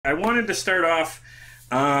wanted to start off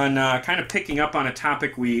on kind of picking up on a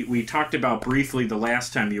topic we talked about briefly the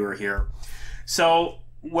last time you were here. So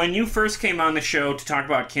when you first came on the show to talk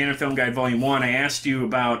about Canon Film Guide Volume 1, I asked you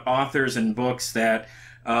about authors and books that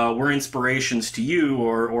were inspirations to you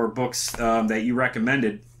or books that you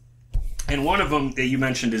recommended. And one of them that you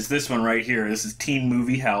mentioned is this one right here. This is Teen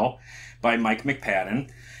Movie Hell by Mike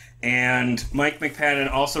McPadden. And Mike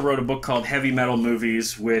McPadden also wrote a book called Heavy Metal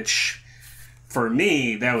Movies, which, for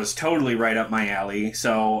me, that was totally right up my alley.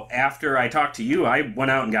 So after I talked to you, I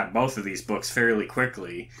went out and got both of these books fairly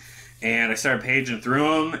quickly. And I started paging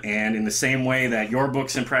through them, and in the same way that your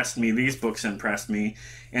books impressed me, these books impressed me.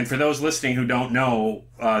 And for those listening who don't know,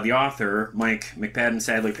 the author, Mike McPadden,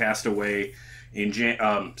 sadly passed away in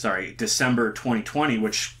December 2020,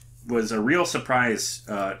 which was a real surprise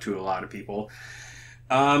to a lot of people.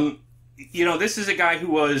 This is a guy who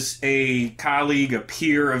was a colleague, a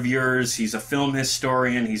peer of yours. He's a film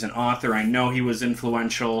historian. He's an author. I know he was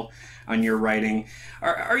influential on your writing.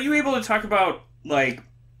 Are you able to talk about, like,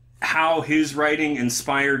 how his writing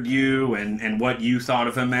inspired you and what you thought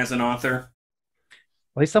of him as an author?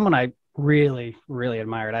 Well, he's someone I really, really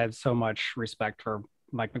admired. I have so much respect for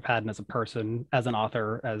Mike McPadden as a person, as an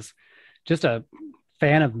author, as just a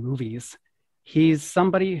fan of movies. He's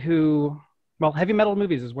somebody who, well, Heavy Metal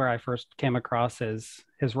Movies is where I first came across his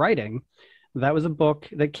writing. That was a book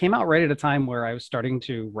that came out right at a time where I was starting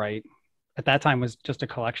to write. At that time was just a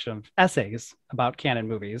collection of essays about canon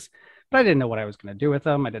movies, but I didn't know what I was going to do with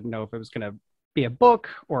them. I didn't know if it was going to be a book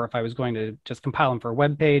or if I was going to just compile them for a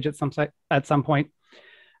web page at some point.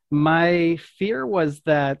 My fear was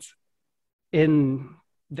that in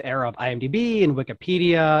the era of IMDb and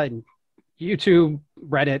Wikipedia and YouTube,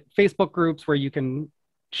 Reddit, Facebook groups where you can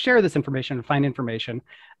share this information and find information,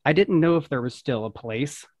 I didn't know if there was still a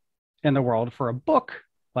place in the world for a book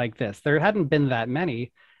like this. There hadn't been that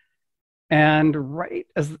many. And right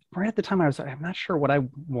at the time, I'm not sure what I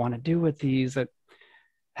want to do with these.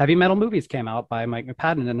 Heavy Metal Movies came out by Mike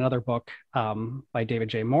McPadden, and another book by David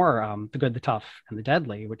J. Moore, The Good, the Tough, and the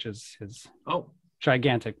Deadly, which is his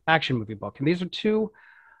gigantic action movie book. And these are two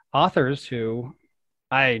authors who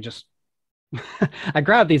I just I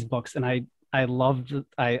grabbed these books and I loved.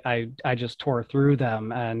 I just tore through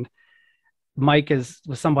them. And Mike was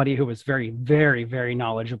somebody who was very, very, very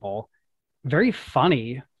knowledgeable, very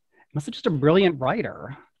funny. Must have just a brilliant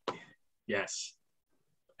writer. Yes.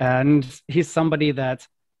 And he's somebody that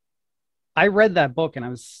I read that book and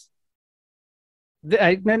I'm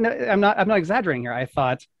not exaggerating here. I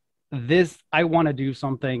thought I want to do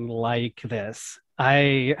something like this.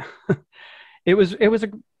 It was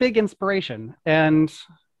a big inspiration. And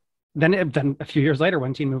then a few years later,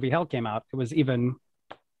 when Teen Movie Hell came out, it was even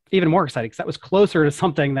more exciting because that was closer to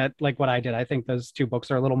something that, like what I did. I think those two books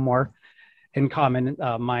are a little more in common,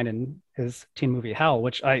 mine and his Teen Movie Hell,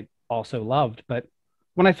 which I also loved. But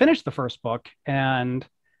when I finished the first book and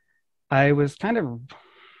I was kind of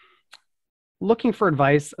looking for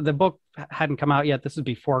advice, the book hadn't come out yet. This was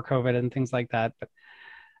before COVID and things like that. But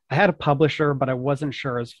I had a publisher, but I wasn't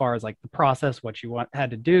sure as far as like the process, what you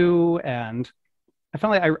had to do. And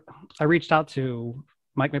I reached out to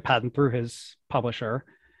Mike McPadden through his publisher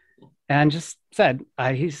and just said,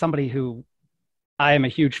 he's somebody who I am a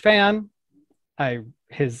huge fan.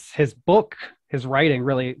 His book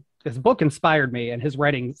inspired me, and his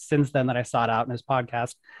writing since then that I sought out in his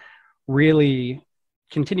podcast really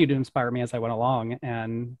continued to inspire me as I went along.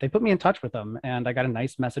 And they put me in touch with him, and I got a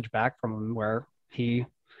nice message back from him where he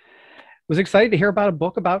was excited to hear about a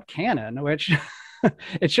book about canon, which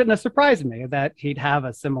it shouldn't have surprised me that he'd have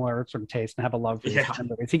a similar sort of taste and have a love for these kind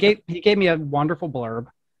of movies. He gave me a wonderful blurb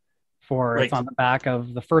it's on the back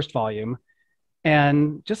of the first volume,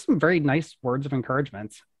 and just some very nice words of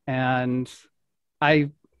encouragement. And I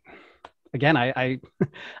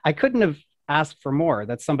couldn't have asked for more.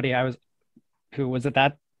 That's somebody who was at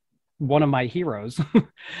that one of my heroes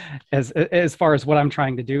as far as what I'm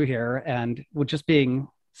trying to do here, and with just being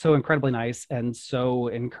so incredibly nice and so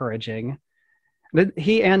encouraging.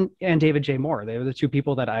 He and David J. Moore, they were the two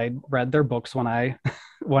people that I read their books when I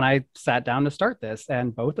sat down to start this,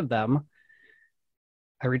 and both of them,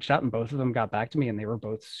 I reached out and both of them got back to me, and they were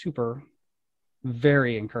both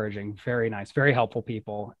very encouraging, very nice, very helpful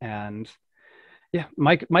people. And yeah,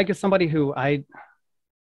 Mike is somebody who I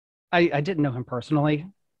didn't know him personally.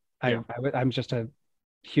 Yeah. I'm just a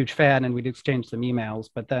huge fan, and we'd exchanged some emails.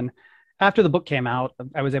 But then after the book came out,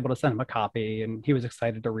 I was able to send him a copy, and he was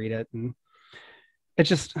excited to read it. And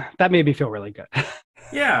that made me feel really good.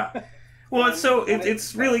 Yeah. Well,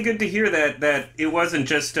 it's really good to hear that it wasn't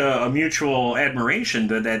just a mutual admiration,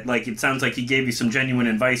 but that like it sounds like he gave you some genuine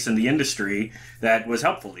advice in the industry that was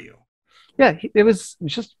helpful to you. Yeah, it was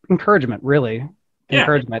just encouragement, really. Yeah.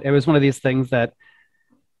 Encouragement. It was one of these things that,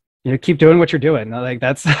 keep doing what you're doing. Like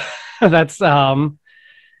that's that's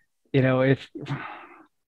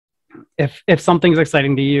if something's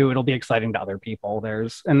exciting to you, it'll be exciting to other people.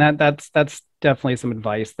 That's definitely some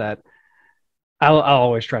advice that I'll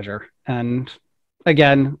always treasure. And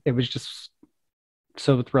again, it was just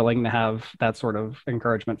so thrilling to have that sort of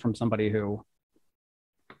encouragement from somebody who,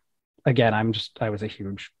 again, I was a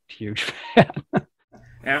huge fan.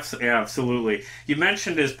 Absolutely. You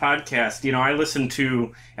mentioned his podcast. I listened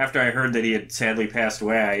to, after I heard that he had sadly passed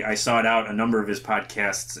away, I sought out a number of his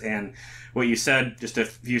podcasts. And what you said just a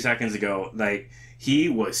few seconds ago, like, he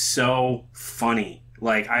was so funny.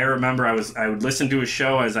 Like, I remember I would listen to his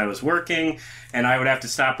show as I was working, and I would have to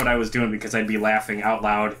stop what I was doing because I'd be laughing out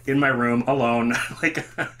loud in my room alone, like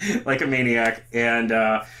a maniac. And,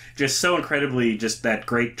 just so incredibly just that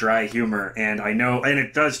great dry humor, and I know, and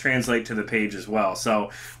it does translate to the page as well.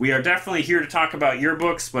 So we are definitely here to talk about your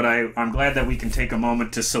books, but I'm glad that we can take a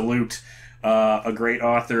moment to salute a great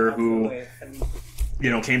author who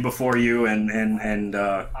came before you and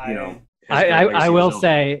I will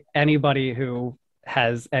say anybody who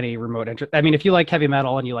has any remote interest. I mean, if you like heavy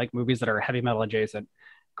metal and you like movies that are heavy metal adjacent,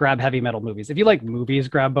 grab heavy metal movies. If you like movies,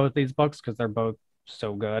 grab both these books because they're both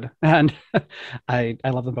so good, and I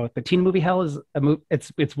love them both. But Teen Movie Hell is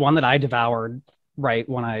it's one that I devoured right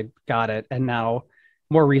when I got it, and now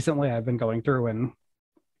more recently I've been going through, and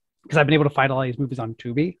because I've been able to find all these movies on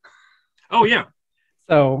Tubi. Oh yeah.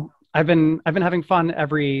 So I've been having fun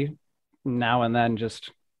every now and then.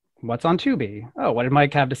 Just what's on Tubi? Oh, what did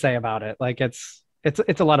Mike have to say about it? Like it's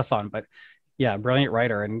a lot of fun. But yeah, brilliant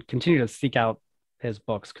writer, and continue to seek out his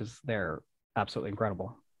books because they're absolutely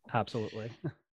incredible. Absolutely.